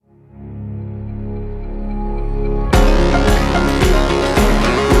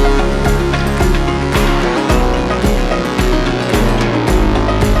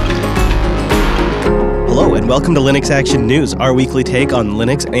welcome to Linux Action News, our weekly take on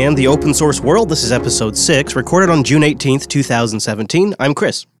Linux and the open source world. This is episode 6, recorded on June 18th, 2017. I'm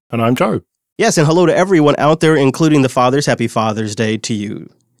Chris. And I'm Joe. Yes, and hello to everyone out there, including the fathers. Happy Father's Day to you.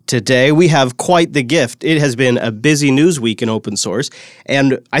 Today, we have quite the gift. It has been a busy news week in open source,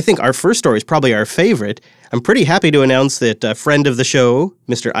 and I think our first story is probably our favorite. I'm pretty happy to announce that a friend of the show,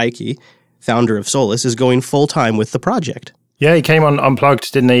 Mr. Ike, founder of Solus, is going full-time with the project. Yeah, he came on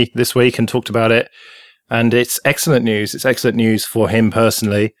Unplugged, didn't he, this week and talked about it. And it's excellent news. It's excellent news for him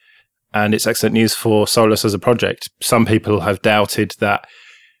personally, and it's excellent news for Solus as a project. Some people have doubted that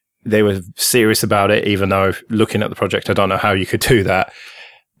they were serious about it, even though looking at the project, I don't know how you could do that.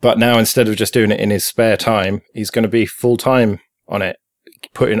 But now, instead of just doing it in his spare time, he's going to be full-time on it,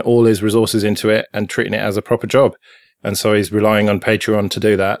 putting all his resources into it and treating it as a proper job. And so he's relying on Patreon to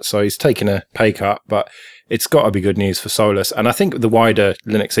do that. So he's taking a pay cut, but it's got to be good news for Solus. And I think the wider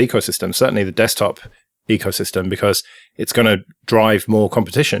Linux ecosystem, certainly the desktop ecosystem, because it's going to drive more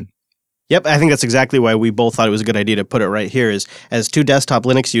competition. Yep, I think that's exactly why we both thought it was a good idea to put it right here. Is as two desktop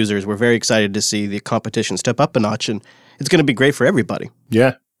Linux users, we're very excited to see the competition step up a notch, and it's going to be great for everybody.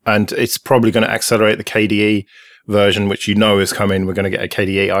 Yeah, and it's probably going to accelerate the KDE version, which you know is coming. We're going to get a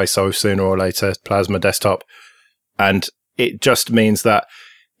KDE ISO sooner or later, Plasma Desktop. And it just means that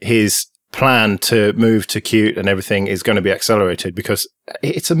his plan to move to Qt and everything is going to be accelerated, because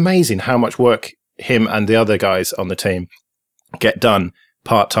it's amazing how much work him and the other guys on the team get done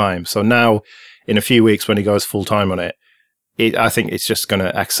part-time. So now, in a few weeks when he goes full-time on it, I think it's just going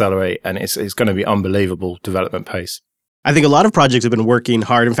to accelerate, and it's going to be unbelievable development pace. I think a lot of projects have been working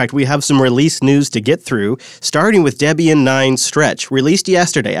hard. In fact, we have some release news to get through, starting with Debian 9 Stretch. Released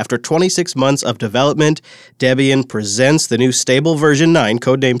yesterday, after 26 months of development, Debian presents the new stable version 9,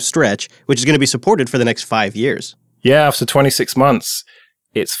 codenamed Stretch, which is going to be supported for the next 5 years. Yeah, after 26 months,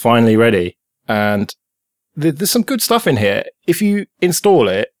 it's finally ready. And there's some good stuff in here. If you install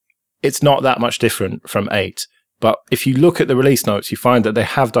it, it's not that much different from 8. But if you look at the release notes, you find that they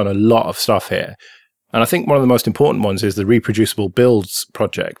have done a lot of stuff here. And I think one of the most important ones is the reproducible builds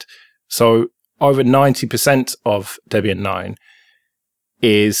project. So over 90% of Debian 9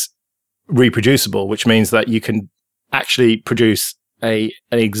 is reproducible, which means that you can actually produce an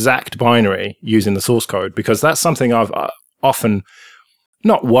exact binary using the source code, because that's something I've often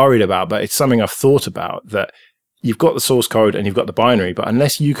not worried about, but it's something I've thought about, that you've got the source code and you've got the binary, but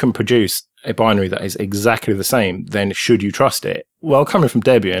unless you can produce a binary that is exactly the same, then should you trust it? Well, coming from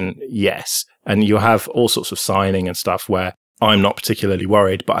Debian, yes. And you have all sorts of signing and stuff where I'm not particularly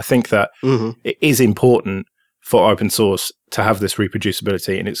worried, but I think that it is important for open source to have this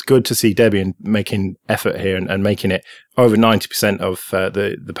reproducibility. And it's good to see Debian making effort here and making it over 90% of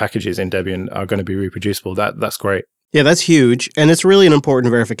the packages in Debian are going to be reproducible. That's great. Yeah, that's huge, and it's really an important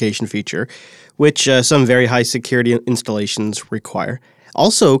verification feature, which some very high security installations require.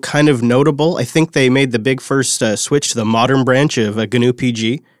 Also, kind of notable, I think they made the big first switch to the modern branch of GNU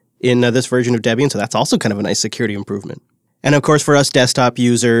PG in this version of Debian, so that's also kind of a nice security improvement. And of course, for us desktop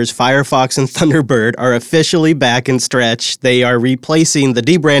users, Firefox and Thunderbird are officially back in Stretch. They are replacing the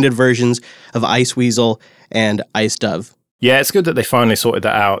debranded versions of Iceweasel and IceDove. Yeah, it's good that they finally sorted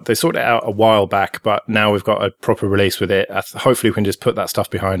that out. They sorted it out a while back, but now we've got a proper release with it. Hopefully we can just put that stuff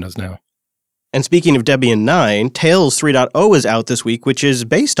behind us now. And speaking of Debian 9, Tails 3.0 is out this week, which is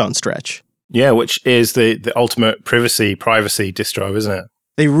based on Stretch. Yeah, which is the ultimate privacy distro, isn't it?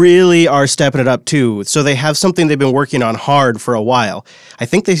 They really are stepping it up too. So they have something they've been working on hard for a while. I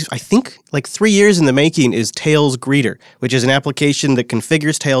think like 3 years in the making is Tails Greeter, which is an application that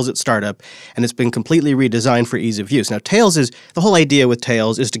configures Tails at startup, and it's been completely redesigned for ease of use. Now, the whole idea with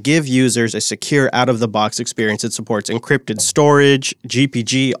Tails is to give users a secure out-of-the-box experience. It supports encrypted storage,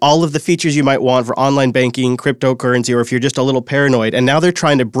 GPG, all of the features you might want for online banking, cryptocurrency, or if you're just a little paranoid. And now they're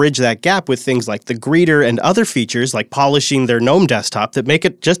trying to bridge that gap with things like the Greeter and other features like polishing their GNOME desktop that make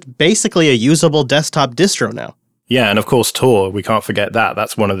it just basically a usable desktop distro now. Yeah, and of course Tor, we can't forget that.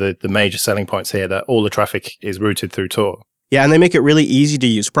 That's one of the major selling points here, that all the traffic is routed through Tor. Yeah, and they make it really easy to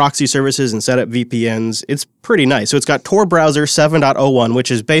use proxy services and set up VPNs. It's pretty nice. So it's got Tor Browser 7.01,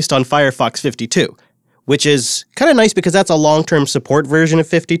 which is based on Firefox 52, which is kind of nice because that's a long-term support version of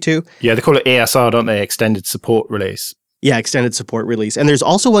 52. Yeah, they call it ESR, don't they? Extended Support Release. Yeah, extended support release. And there's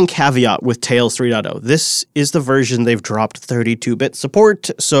also one caveat with Tails 3.0. This is the version they've dropped 32-bit support,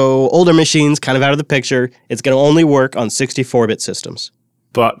 so older machines kind of out of the picture. It's going to only work on 64-bit systems.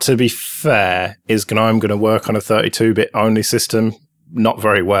 But to be fair, is GNOME going to work on a 32-bit only system? Not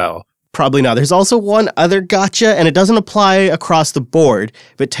very well. Probably not. There's also one other gotcha, and it doesn't apply across the board,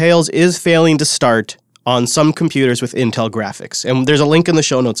 but Tails is failing to start on some computers with Intel graphics. And there's a link in the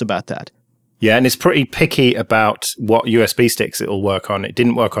show notes about that. Yeah, and it's pretty picky about what USB sticks it'll work on. It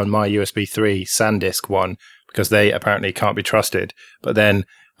didn't work on my USB 3 SanDisk one because they apparently can't be trusted. But then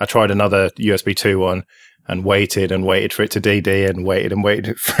I tried another USB 2 one and waited for it to DD and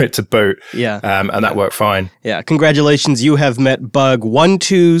waited for it to boot. Yeah. And that worked fine. Yeah. Congratulations. You have met bug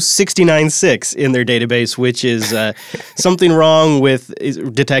 12696 in their database, which is something wrong with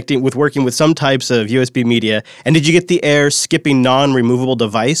working with some types of USB media. And did you get the error skipping non-removable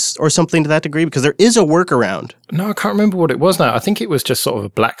device or something to that degree? Because there is a workaround. No, I can't remember what it was now. I think it was just sort of a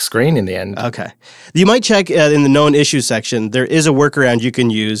black screen in the end. Okay. You might check in the known issues section. There is a workaround you can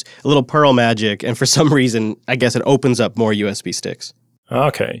use, a little Perl magic, and for some reason, I guess it opens up more USB sticks.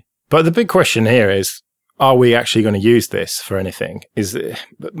 Okay. But the big question here is, are we actually going to use this for anything?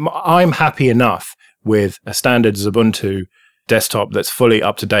 I'm happy enough with a standard Ubuntu desktop that's fully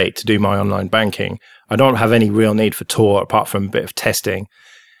up to date to do my online banking. I don't have any real need for Tor apart from a bit of testing.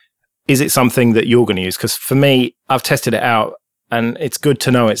 Is it something that you're going to use? Because for me, I've tested it out and it's good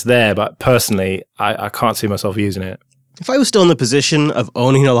to know it's there, but personally, I can't see myself using it. If I was still in the position of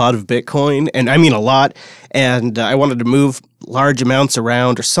owning a lot of Bitcoin, and I mean a lot, and I wanted to move large amounts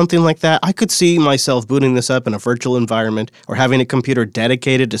around or something like that, I could see myself booting this up in a virtual environment or having a computer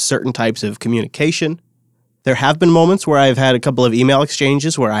dedicated to certain types of communication. There have been moments where I've had a couple of email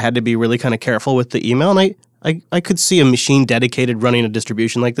exchanges where I had to be really kind of careful with the email, and I could see a machine dedicated running a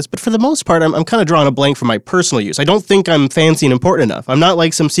distribution like this, but for the most part, I'm kind of drawing a blank for my personal use. I don't think I'm fancy and important enough. I'm not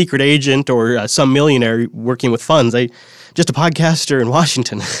like some secret agent or some millionaire working with funds. I'm just a podcaster in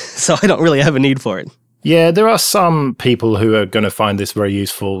Washington, so I don't really have a need for it. Yeah, there are some people who are going to find this very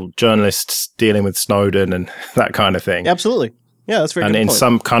useful, journalists dealing with Snowden and that kind of thing. Absolutely. Yeah, that's very good And in point.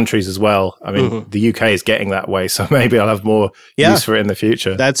 some countries as well. I mean, the UK is getting that way, so maybe I'll have more use for it in the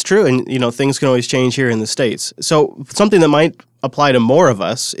future. That's true. And, things can always change here in the States. So something that might apply to more of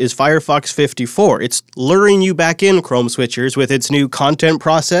us is Firefox 54. It's luring you back in, Chrome switchers, with its new content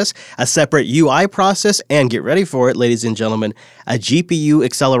process, a separate UI process, and get ready for it, ladies and gentlemen, a GPU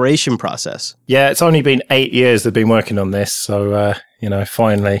acceleration process. Yeah, it's only been 8 years they've been working on this, so,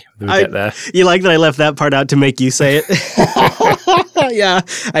 finally we get there. You like that I left that part out to make you say it? Yeah,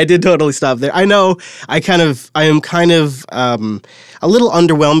 I did totally stop there. I know I am kind of a little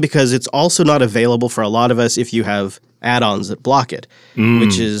underwhelmed because it's also not available for a lot of us if you have add-ons that block it,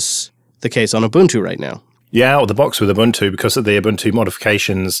 which is the case on Ubuntu right now. Yeah, out of the box with Ubuntu, because of the Ubuntu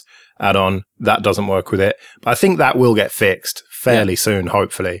modifications add-on, that doesn't work with it. But I think that will get fixed fairly soon,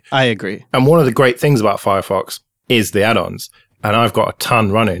 hopefully. I agree. And one of the great things about Firefox is the add-ons. And I've got a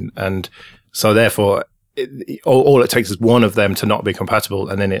ton running. And so therefore, all it takes is one of them to not be compatible,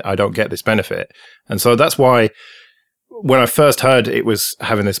 and then I don't get this benefit. And so that's why when I first heard it was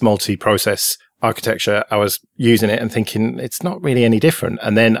having this multi-process architecture, I was using it and thinking it's not really any different.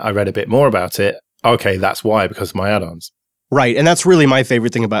 And then I read a bit more about it. Okay, that's why, because of my add-ons. Right, and that's really my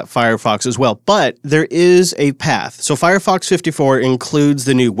favorite thing about Firefox as well. But there is a path. So Firefox 54 includes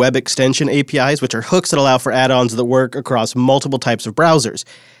the new web extension APIs, which are hooks that allow for add-ons that work across multiple types of browsers.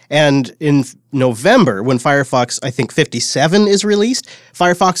 And in November, when Firefox, I think 57 is released,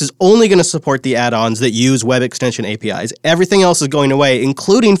 Firefox is only going to support the add-ons that use web extension APIs. Everything else is going away,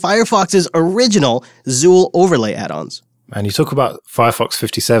 including Firefox's original Zool overlay add-ons. And you talk about Firefox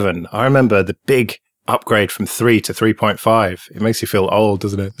 57. I remember the big upgrade from 3 to 3.5. It makes you feel old,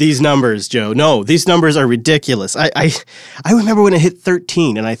 doesn't it? These numbers, Joe. No, these numbers are ridiculous. I remember when it hit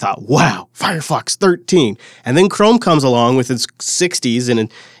 13 and I thought, wow, Firefox 13. And then Chrome comes along with its 60s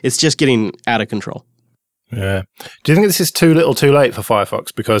and it's just getting out of control. Yeah. Do you think this is too little too late for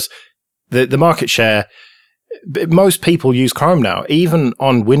Firefox? Because the market share, most people use Chrome now. Even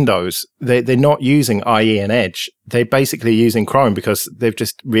on Windows, they're not using IE and Edge. They're basically using Chrome because they've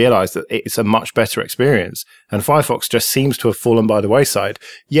just realized that it's a much better experience. And Firefox just seems to have fallen by the wayside.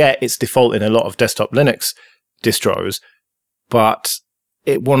 Yeah, it's default in a lot of desktop Linux distros, but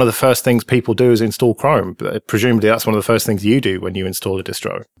one of the first things people do is install Chrome. Presumably that's one of the first things you do when you install a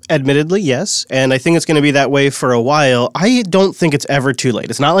distro. Admittedly, yes. And I think it's going to be that way for a while. I don't think it's ever too late.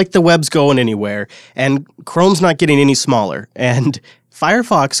 It's not like the web's going anywhere, and Chrome's not getting any smaller. And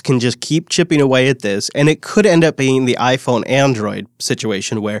Firefox can just keep chipping away at this, and it could end up being the iPhone Android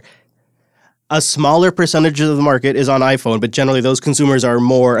situation where a smaller percentage of the market is on iPhone, but generally those consumers are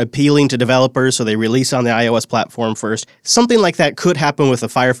more appealing to developers, so they release on the iOS platform first. Something like that could happen with a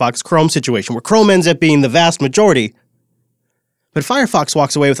Firefox Chrome situation, where Chrome ends up being the vast majority, but Firefox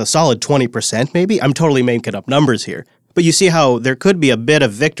walks away with a solid 20% maybe. I'm totally making up numbers here. But you see how there could be a bit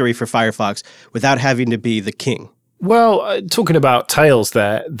of victory for Firefox without having to be the king. Well, talking about Tails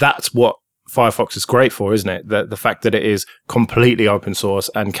there, that's what Firefox is great for, isn't it? The fact that it is completely open source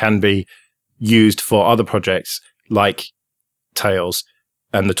and can be used for other projects like Tails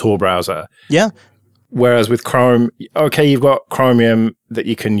and the Tor browser. Yeah. Whereas with Chrome, okay, you've got Chromium that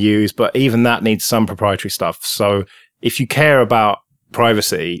you can use, but even that needs some proprietary stuff. So if you care about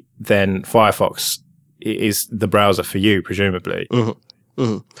privacy, then Firefox is the browser for you, presumably. Mm-hmm.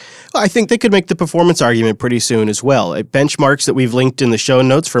 Mm-hmm. Well, I think they could make the performance argument pretty soon as well. Benchmarks that we've linked in the show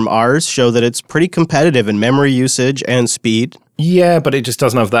notes from ours show that it's pretty competitive in memory usage and speed. Yeah, but it just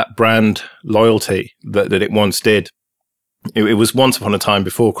doesn't have that brand loyalty that it once did. It was once upon a time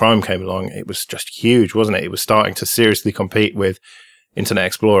before Chrome came along, it was just huge, wasn't it? It was starting to seriously compete with Internet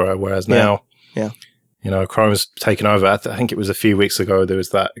Explorer, whereas now, Chrome's taken over. I think it was a few weeks ago, there was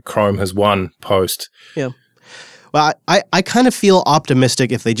that Chrome has won post. Yeah. Well, I kind of feel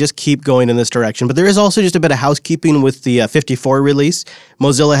optimistic if they just keep going in this direction, but there is also just a bit of housekeeping with the 54 release.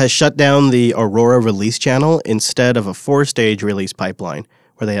 Mozilla has shut down the Aurora release channel instead of a 4-stage release pipeline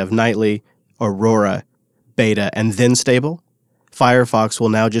where they have nightly, Aurora, beta, and then stable. Firefox will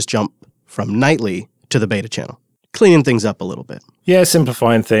now just jump from nightly to the beta channel, cleaning things up a little bit. Yeah,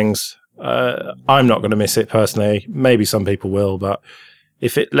 simplifying things. I'm not going to miss it personally. Maybe some people will, but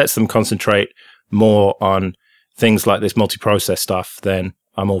if it lets them concentrate more on things like this multi-process stuff, then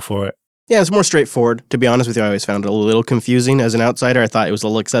I'm all for it. Yeah, it's more straightforward. To be honest with you, I always found it a little confusing. As an outsider, I thought it was a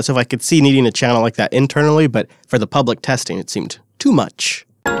little excessive. I could see needing a channel like that internally, but for the public testing, it seemed too much.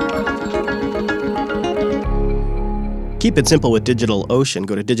 Keep it simple with DigitalOcean.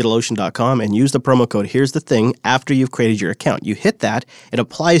 Go to DigitalOcean.com and use the promo code Here's the Thing after you've created your account. You hit that, it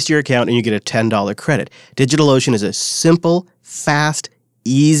applies to your account, and you get a $10 credit. DigitalOcean is a simple, fast,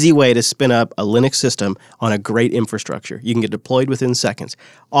 easy way to spin up a Linux system on a great infrastructure. You can get deployed within seconds.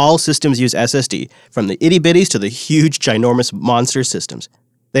 All systems use SSD, from the itty-bitties to the huge, ginormous monster systems.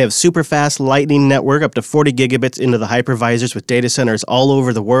 They have super fast Lightning network up to 40 gigabits into the hypervisors with data centers all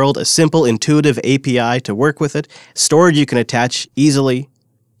over the world, a simple, intuitive API to work with it, storage you can attach easily.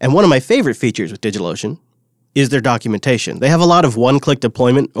 And one of my favorite features with DigitalOcean is their documentation. They have a lot of one-click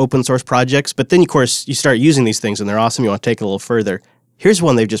deployment open source projects, but then, of course, you start using these things and they're awesome. You want to take it a little further. Here's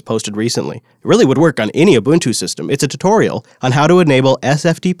one they've just posted recently. It really would work on any Ubuntu system. It's a tutorial on how to enable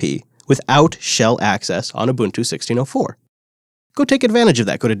SFTP without shell access on Ubuntu 16.04. Go take advantage of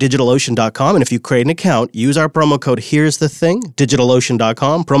that. Go to DigitalOcean.com, and if you create an account, use our promo code Here's the Thing,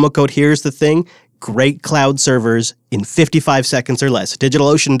 DigitalOcean.com, promo code Here's the Thing. Great cloud servers in 55 seconds or less.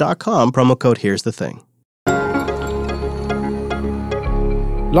 DigitalOcean.com, promo code Here's the Thing.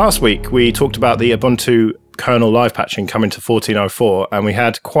 Last week, we talked about the Ubuntu kernel live patching coming to 14.04, and we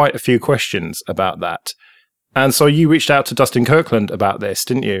had quite a few questions about that. And so you reached out to Dustin Kirkland about this,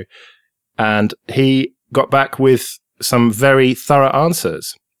 didn't you? And he got back with some very thorough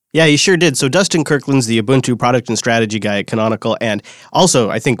answers. Yeah, he sure did. So Dustin Kirkland's the Ubuntu product and strategy guy at Canonical, and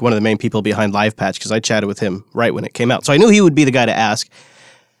also, I think, one of the main people behind LivePatch, because I chatted with him right when it came out. So I knew he would be the guy to ask.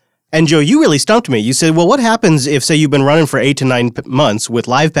 And Joe, you really stumped me. You said, well, what happens if, say, you've been running for 8 to 9 months with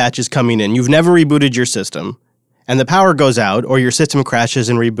live patches coming in, you've never rebooted your system, and the power goes out, or your system crashes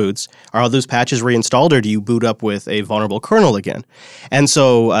and reboots? Are all those patches reinstalled, or do you boot up with a vulnerable kernel again? And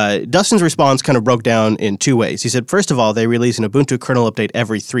so Dustin's response kind of broke down in two ways. He said, first of all, they release an Ubuntu kernel update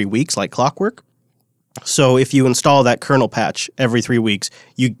every 3 weeks, like clockwork. So if you install that kernel patch every 3 weeks,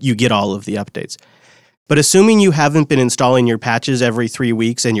 you get all of the updates. But assuming you haven't been installing your patches every 3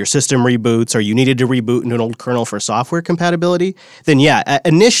 weeks and your system reboots, or you needed to reboot into an old kernel for software compatibility, then yeah,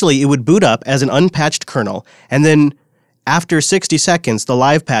 initially it would boot up as an unpatched kernel, and then after 60 seconds, the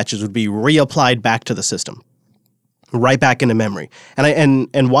live patches would be reapplied back to the system, right back into memory.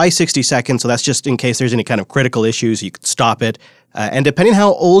 And why 60 seconds? So that's just in case there's any kind of critical issues, you could stop it. And depending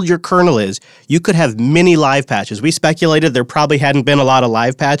how old your kernel is, you could have many live patches. We speculated there probably hadn't been a lot of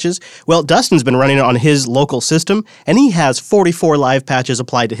live patches. Well, Dustin's been running it on his local system, and he has 44 live patches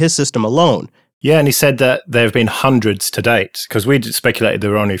applied to his system alone. Yeah, and he said that there have been hundreds to date, because we speculated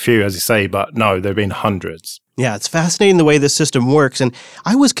there were only a few, as you say, but no, there have been hundreds. Yeah, it's fascinating the way this system works, and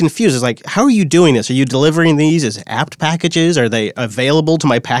I was confused. It's like, how are you doing this? Are you delivering these as apt packages? Are they available to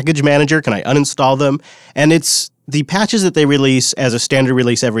my package manager? Can I uninstall them? And it's the patches that they release as a standard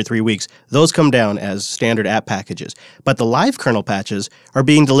release every 3 weeks, those come down as standard app packages. But the live kernel patches are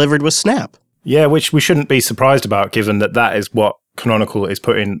being delivered with Snap. Yeah, which we shouldn't be surprised about, given that that is what Canonical is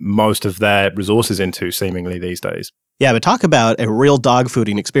putting most of their resources into, seemingly, these days. Yeah, but talk about a real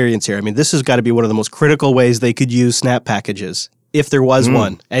dogfooding experience here. I mean, this has got to be one of the most critical ways they could use Snap packages, if there was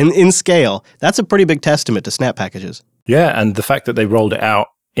one. And in scale, that's a pretty big testament to Snap packages. Yeah, and the fact that they rolled it out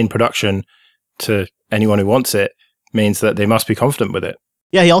in production to anyone who wants it means that they must be confident with it.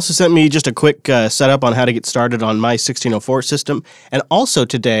 Yeah, he also sent me just a quick setup on how to get started on my 1604 system. And also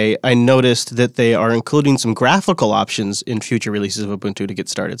today, I noticed that they are including some graphical options in future releases of Ubuntu to get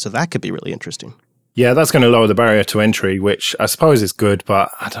started. So that could be really interesting. Yeah, that's going to lower the barrier to entry, which I suppose is good,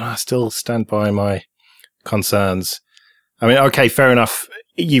 but I don't know, I still stand by my concerns. I mean, okay, fair enough.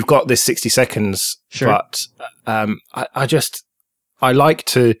 You've got this 60 seconds, Sure. But I like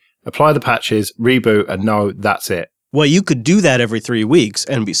to apply the patches, reboot, and know that's it. Well, you could do that every 3 weeks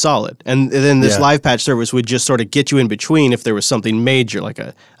and be solid. And then this live patch service would just sort of get you in between if there was something major, like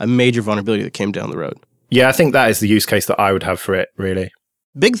a major vulnerability that came down the road. Yeah, I think that is the use case that I would have for it, really.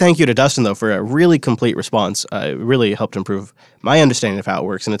 Big thank you to Dustin, though, for a really complete response. It really helped improve my understanding of how it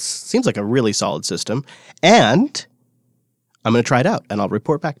works, and it seems like a really solid system. And I'm going to try it out, and I'll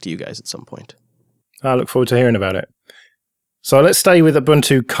report back to you guys at some point. I look forward to hearing about it. So let's stay with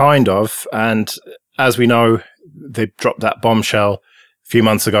Ubuntu, kind of. And as we know, they dropped that bombshell a few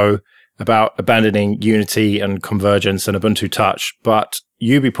months ago about abandoning Unity and Convergence and Ubuntu Touch. But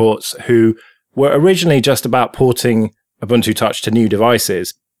UbiPorts, who were originally just about porting Ubuntu Touch to new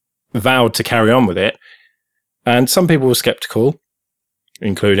devices, vowed to carry on with it. And some people were skeptical,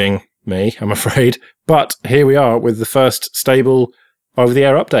 including me, I'm afraid. But here we are with the first stable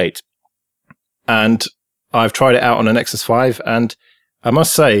over-the-air update. And I've tried it out on an Nexus 5, and I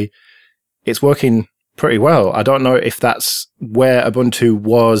must say, it's working pretty well. I don't know if that's where Ubuntu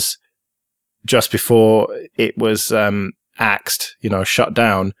was just before it was axed, shut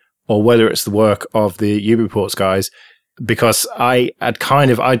down, or whether it's the work of the UbiPorts guys, because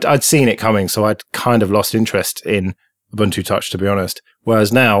I'd seen it coming, so I'd kind of lost interest in Ubuntu Touch, to be honest.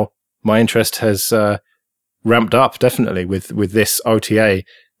 Whereas now, my interest has ramped up, definitely, with this OTA,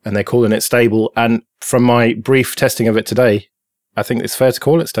 and they're calling it stable. And from my brief testing of it today, I think it's fair to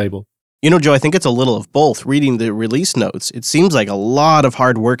call it stable. Joe, I think it's a little of both. Reading the release notes, it seems like a lot of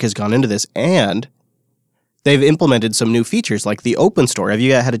hard work has gone into this, and they've implemented some new features like the Open Store. Have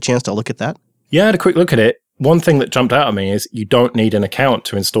you had a chance to look at that? Yeah, I had a quick look at it. One thing that jumped out at me is you don't need an account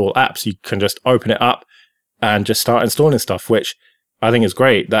to install apps. You can just open it up and just start installing stuff, which I think is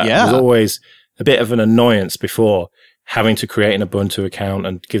great. That was always a bit of an annoyance before, having to create an Ubuntu account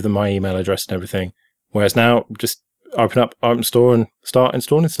and give them my email address and everything. Whereas now, just open up Open Store and start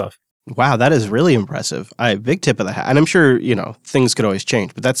installing stuff. Wow, that is really impressive. Big tip of the hat. And I'm sure, things could always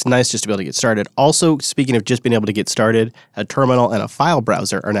change, but that's nice just to be able to get started. Also, speaking of just being able to get started, a terminal and a file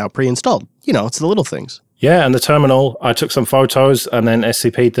browser are now pre-installed. It's the little things. Yeah, and the terminal, I took some photos and then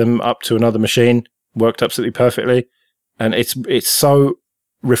SCP'd them up to another machine. Worked absolutely perfectly. And it's so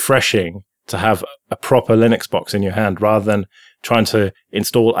refreshing to have a proper Linux box in your hand rather than trying to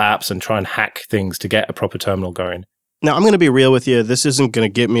install apps and try and hack things to get a proper terminal going. Now, I'm going to be real with you. This isn't going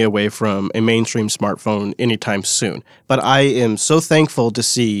to get me away from a mainstream smartphone anytime soon. But I am so thankful to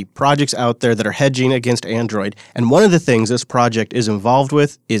see projects out there that are hedging against Android. And one of the things this project is involved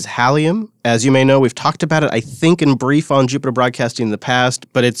with is Halium. As you may know, we've talked about it, I think, in brief on Jupiter Broadcasting in the past.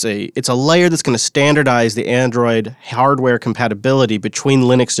 But it's a layer that's going to standardize the Android hardware compatibility between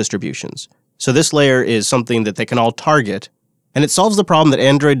Linux distributions. So this layer is something that they can all target. And it solves the problem that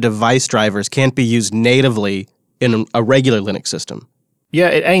Android device drivers can't be used natively in a regular Linux system. Yeah,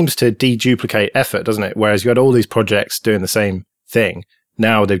 it aims to deduplicate effort, doesn't it? Whereas you had all these projects doing the same thing.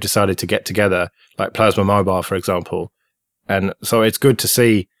 Now they've decided to get together, like Plasma Mobile, for example. And so it's good to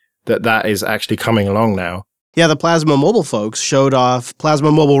see that is actually coming along now. Yeah, the Plasma Mobile folks showed off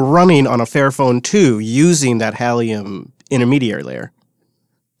Plasma Mobile running on a Fairphone 2 using that Halium intermediary layer.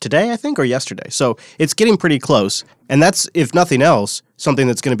 Today, I think, or yesterday. So it's getting pretty close. And that's, if nothing else, something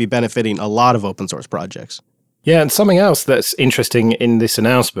that's going to be benefiting a lot of open source projects. Yeah, and something else that's interesting in this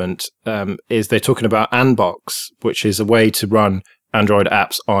announcement is they're talking about Anbox, which is a way to run Android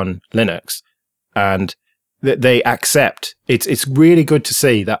apps on Linux. And they accept, it's really good to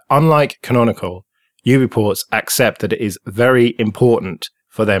see that unlike Canonical, UbiPorts accept that it is very important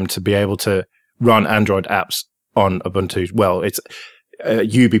for them to be able to run Android apps on Ubuntu. Well, it's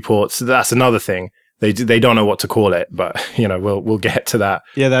UbiPorts, that's another thing. They don't know what to call it, but we'll get to that.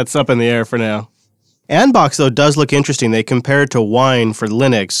 Yeah, that's up in the air for now. Anbox, though, does look interesting. They compare it to Wine for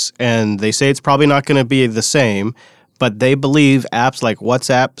Linux, and they say it's probably not going to be the same, but they believe apps like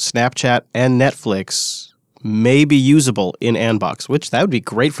WhatsApp, Snapchat, and Netflix may be usable in Anbox, which that would be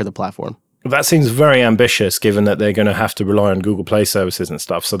great for the platform. That seems very ambitious, given that they're going to have to rely on Google Play services and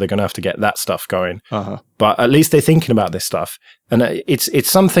stuff, so they're going to have to get that stuff going. But at least they're thinking about this stuff. And it's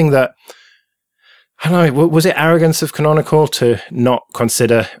something that, I don't know, was it arrogance of Canonical to not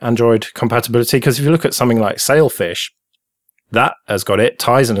consider Android compatibility? Because if you look at something like Sailfish, that has got it.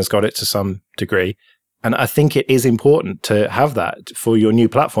 Tizen has got it to some degree. And I think it is important to have that for your new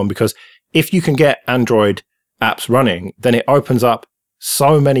platform, because if you can get Android apps running, then it opens up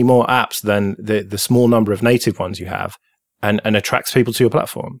so many more apps than the small number of native ones you have, and attracts people to your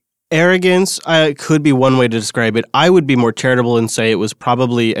platform. Arrogance could be one way to describe it. I would be more charitable and say it was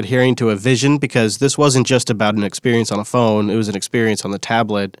probably adhering to a vision, because this wasn't just about an experience on a phone. It was an experience on the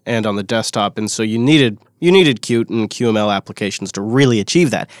tablet and on the desktop. And so you needed Qt and QML applications to really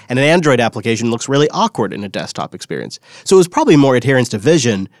achieve that. And an Android application looks really awkward in a desktop experience. So it was probably more adherence to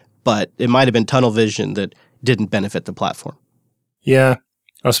vision, but it might have been tunnel vision that didn't benefit the platform. Yeah,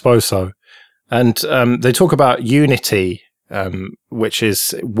 I suppose so. And they talk about Unity, which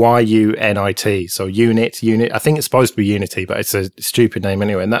is YUNIT. So Unit. I think it's supposed to be Unity, but it's a stupid name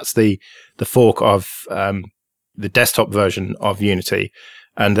anyway. And that's the fork of the desktop version of Unity.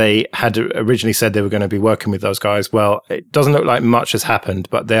 And they had originally said they were going to be working with those guys. Well, it doesn't look like much has happened,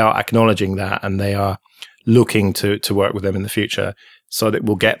 but they are acknowledging that, and they are looking to work with them in the future so that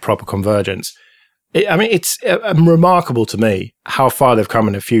we'll get proper convergence. It's remarkable to me how far they've come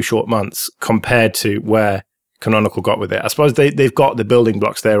in a few short months compared to where Canonical got with it. I suppose they've got the building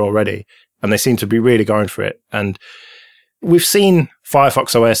blocks there already, and they seem to be really going for it. And we've seen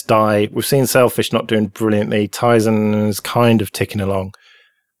Firefox OS die. We've seen Sailfish not doing brilliantly. Tizen is kind of ticking along.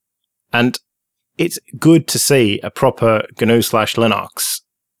 And it's good to see a proper GNU/Linux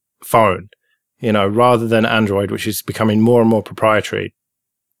phone, rather than Android, which is becoming more and more proprietary.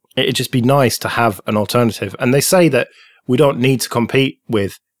 It'd just be nice to have an alternative. And they say that we don't need to compete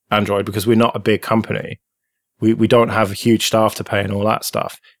with Android because we're not a big company. We don't have a huge staff to pay and all that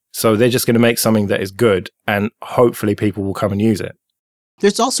stuff. So they're just going to make something that is good, and hopefully people will come and use it.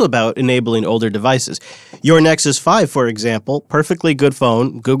 It's also about enabling older devices. Your Nexus 5, for example, perfectly good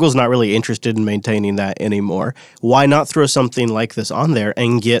phone. Google's not really interested in maintaining that anymore. Why not throw something like this on there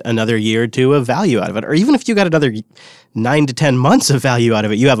and get another year or two of value out of it? Or even if you got another 9 to 10 months of value out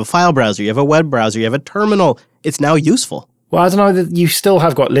of it, you have a file browser, you have a web browser, you have a terminal. It's now useful. Well, I don't know, you still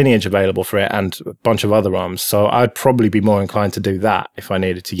have got Lineage available for it and a bunch of other ROMs, so I'd probably be more inclined to do that if I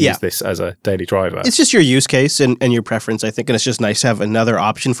needed to use this as a daily driver. It's just your use case and your preference, I think, and it's just nice to have another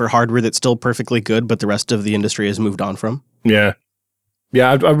option for hardware that's still perfectly good, but the rest of the industry has moved on from. Yeah.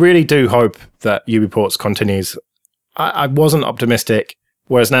 Yeah, I really do hope that UbiPorts continues. I wasn't optimistic,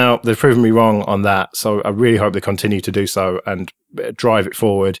 whereas now they've proven me wrong on that, so I really hope they continue to do so and drive it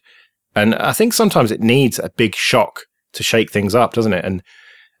forward. And I think sometimes it needs a big shock to shake things up, doesn't it?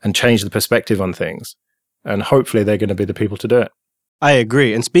 And change the perspective on things. And hopefully they're going to be the people to do it. I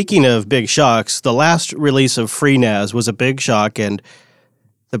agree. And speaking of big shocks, the last release of FreeNAS was a big shock, and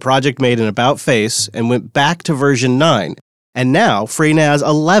the project made an about-face and went back to version 9. And now FreeNAS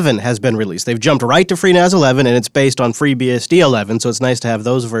 11 has been released. They've jumped right to FreeNAS 11, and it's based on FreeBSD 11, so it's nice to have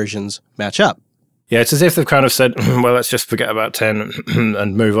those versions match up. Yeah, it's as if they've kind of said, well, let's just forget about 10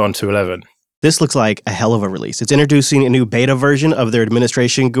 and move on to 11. This looks like a hell of a release. It's introducing a new beta version of their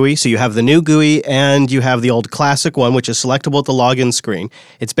administration GUI. So you have the new GUI and you have the old classic one, which is selectable at the login screen.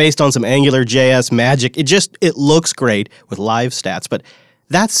 It's based on some AngularJS magic. It looks great with live stats, but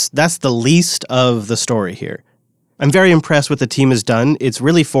that's the least of the story here. I'm very impressed with what the team has done. It's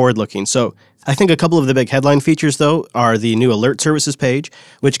really forward-looking. So I think a couple of the big headline features, though, are the new alert services page,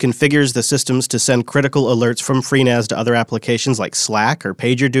 which configures the systems to send critical alerts from FreeNAS to other applications like Slack or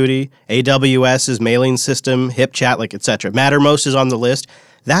PagerDuty, AWS's mailing system, HipChat, etc. Mattermost is on the list.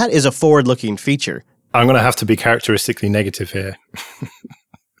 That is a forward-looking feature. I'm going to have to be characteristically negative here.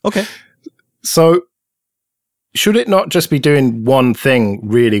 Okay. So should it not just be doing one thing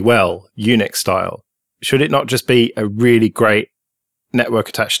really well, Unix style? Should it not just be a really great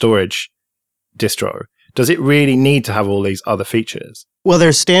network-attached storage distro? Does it really need to have all these other features? Well,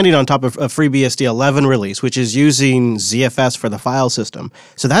 they're standing on top of a FreeBSD 11 release, which is using ZFS for the file system.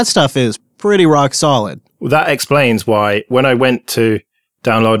 So that stuff is pretty rock solid. Well, that explains why when I went to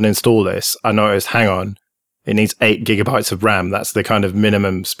download and install this, I noticed, hang on, it needs 8 gigabytes of RAM. That's the kind of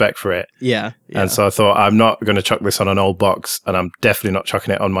minimum spec for it. Yeah. And so I thought, I'm not going to chuck this on an old box, and I'm definitely not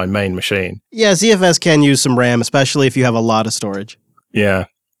chucking it on my main machine. Yeah, ZFS can use some RAM, especially if you have a lot of storage. Yeah.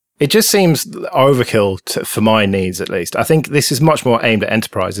 It just seems overkill for my needs, at least. I think this is much more aimed at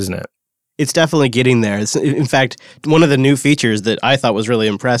enterprise, isn't it? It's definitely getting there. In fact, one of the new features that I thought was really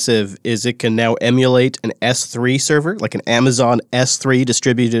impressive is it can now emulate an S3 server, like an Amazon S3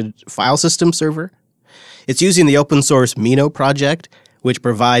 distributed file system server. It's using the open source Mino project, which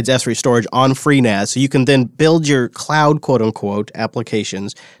provides S3 storage on FreeNAS, so you can then build your cloud, quote-unquote,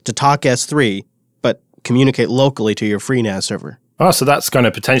 applications to talk S3, but communicate locally to your FreeNAS server. Oh, so that's going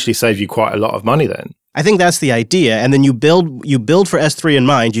to potentially save you quite a lot of money then. I think that's the idea. And then you build for S3 in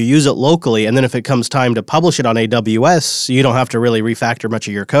mind, you use it locally, and then if it comes time to publish it on AWS, you don't have to really refactor much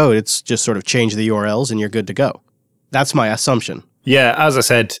of your code. It's just sort of change the URLs and you're good to go. That's my assumption. Yeah, as I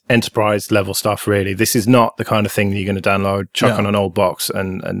said, enterprise level stuff, really. This is not the kind of thing that you're going to download, chuck on an old box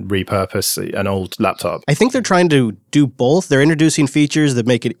and repurpose an old laptop. I think they're trying to do both. They're introducing features that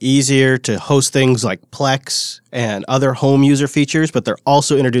make it easier to host things like Plex and other home user features, but they're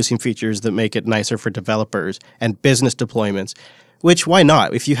also introducing features that make it nicer for developers and business deployments, which why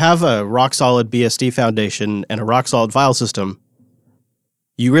not? If you have a rock-solid BSD foundation and a rock-solid file system,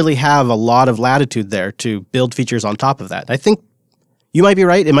 you really have a lot of latitude there to build features on top of that. I think you might be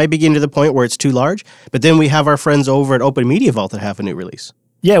right. It might be getting to the point where it's too large, but then we have our friends over at Open Media Vault that have a new release.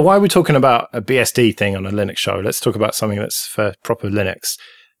 Yeah, why are we talking about a BSD thing on a Linux show? Let's talk about something that's for proper Linux,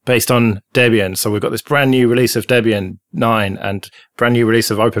 based on Debian. So we've got this brand new release of Debian 9 and brand new release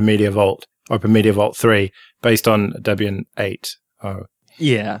of Open Media Vault 3, based on Debian 8. Oh.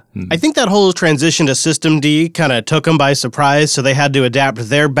 Yeah. I think that whole transition to Systemd kind of took them by surprise, so they had to adapt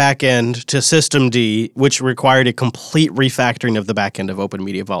their backend to Systemd, which required a complete refactoring of the backend of Open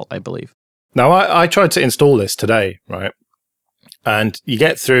Media Vault, I believe. Now, I tried to install this today, right? And you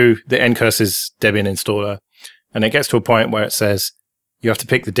get through the ncurses Debian installer, and it gets to a point where it says you have to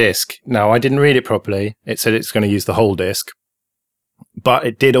pick the disk. Now, I didn't read it properly. It said it's going to use the whole disk, but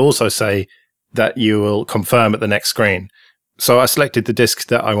it did also say that you will confirm at the next screen. So I selected the disk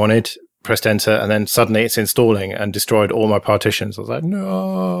that I wanted, pressed enter, and then suddenly it's installing and destroyed all my partitions. I was like,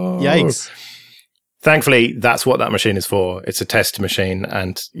 no. Yikes. Thankfully, that's what that machine is for. It's a test machine.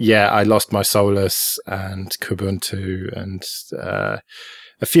 And yeah, I lost my Solus and Kubuntu and a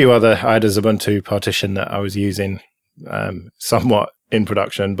few other. I had a Ubuntu partition that I was using somewhat in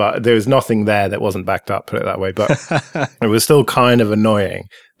production, but there was nothing there that wasn't backed up, put it that way. But it was still kind of annoying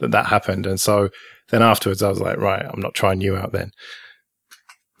that happened. And so then afterwards, I was like, right, I'm not trying you out then.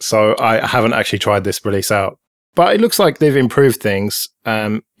 So I haven't actually tried this release out. But it looks like they've improved things,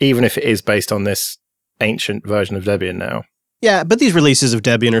 even if it is based on this ancient version of Debian now. Yeah, but these releases of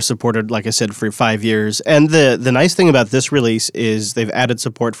Debian are supported, like I said, for 5 years. And the nice thing about this release is they've added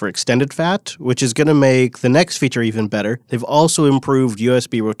support for extended FAT, which is going to make the next feature even better. They've also improved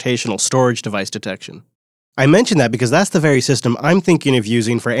USB rotational storage device detection. I mention that because that's the very system I'm thinking of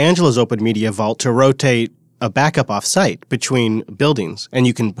using for Angela's Open Media Vault to rotate a backup off-site between buildings, and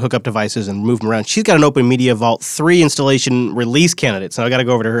you can hook up devices and move them around. She's got an Open Media Vault 3 installation release candidate, so I got to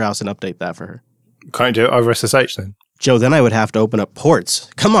go over to her house and update that for her. Can't you do it over SSH then? Joe, then I would have to open up ports.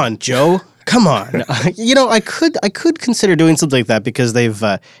 Come on, Joe. Come on. I could consider doing something like that because they've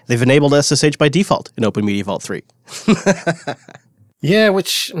enabled SSH by default in Open Media Vault 3. Yeah,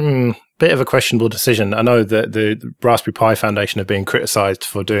 which bit of a questionable decision. I know that the Raspberry Pi Foundation are being criticized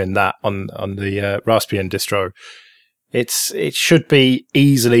for doing that on the Raspbian distro. It should be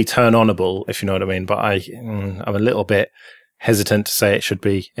easily turn-onable, if you know what I mean, but I'm a little bit hesitant to say it should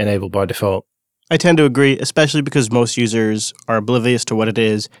be enabled by default. I tend to agree, especially because most users are oblivious to what it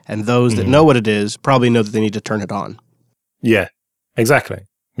is, and those that know what it is probably know that they need to turn it on. Yeah, exactly.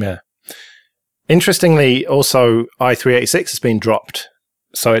 Yeah. Interestingly, also, i386 has been dropped,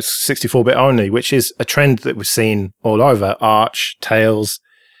 so it's 64-bit only, which is a trend that we've seen all over. Arch, Tails.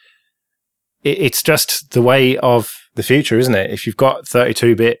 It's just the way of the future, isn't it? If you've got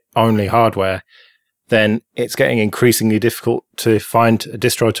 32-bit only hardware, then it's getting increasingly difficult to find a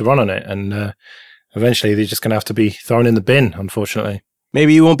distro to run on it, and eventually they're just going to have to be thrown in the bin, unfortunately.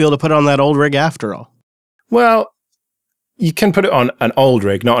 Maybe you won't be able to put it on that old rig after all. Well, you can put it on an old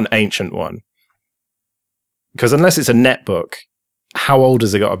rig, not an ancient one. Because unless it's a netbook, how old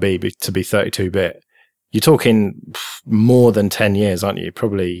has it got to be 32-bit? You're talking more than 10 years, aren't you?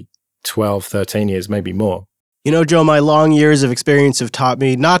 Probably 12, 13 years, maybe more. You know, Joe, my long years of experience have taught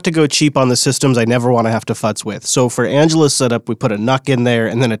me not to go cheap on the systems I never want to have to futz with. So for Angela's setup, we put a NUC in there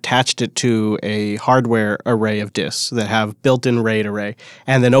and then attached it to a hardware array of disks that have built-in RAID array.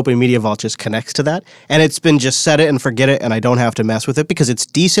 And then Open Media Vault just connects to that. And it's been just set it and forget it, and I don't have to mess with it because it's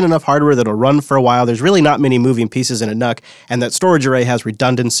decent enough hardware that'll run for a while. There's really not many moving pieces in a NUC, and that storage array has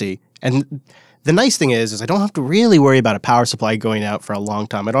redundancy. And the nice thing is I don't have to really worry about a power supply going out for a long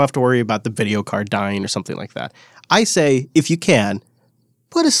time. I don't have to worry about the video card dying or something like that. I say, if you can,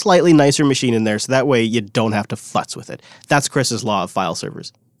 put a slightly nicer machine in there so that way you don't have to futz with it. That's Chris's law of file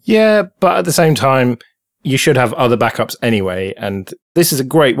servers. Yeah, but at the same time, you should have other backups anyway, and this is a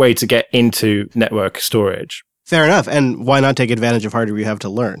great way to get into network storage. Fair enough, and why not take advantage of hardware you have to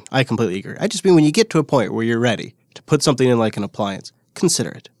learn? I completely agree. I just mean when you get to a point where you're ready to put something in like an appliance, consider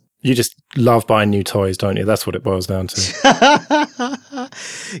it. You just love buying new toys, don't you? That's what it boils down to.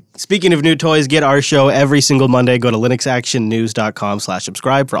 Speaking of new toys, get our show every single Monday. Go to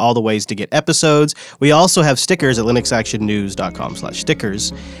linuxactionnews.com/subscribe for all the ways to get episodes. We also have stickers at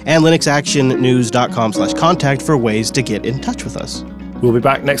linuxactionnews.com/stickers and linuxactionnews.com/contact for ways to get in touch with us. We'll be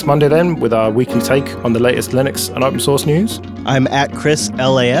back next Monday then with our weekly take on the latest Linux and open source news. I'm at Chris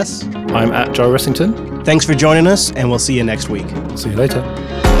LAS. I'm at Joe Ressington. Thanks for joining us, and we'll see you next week. See you later.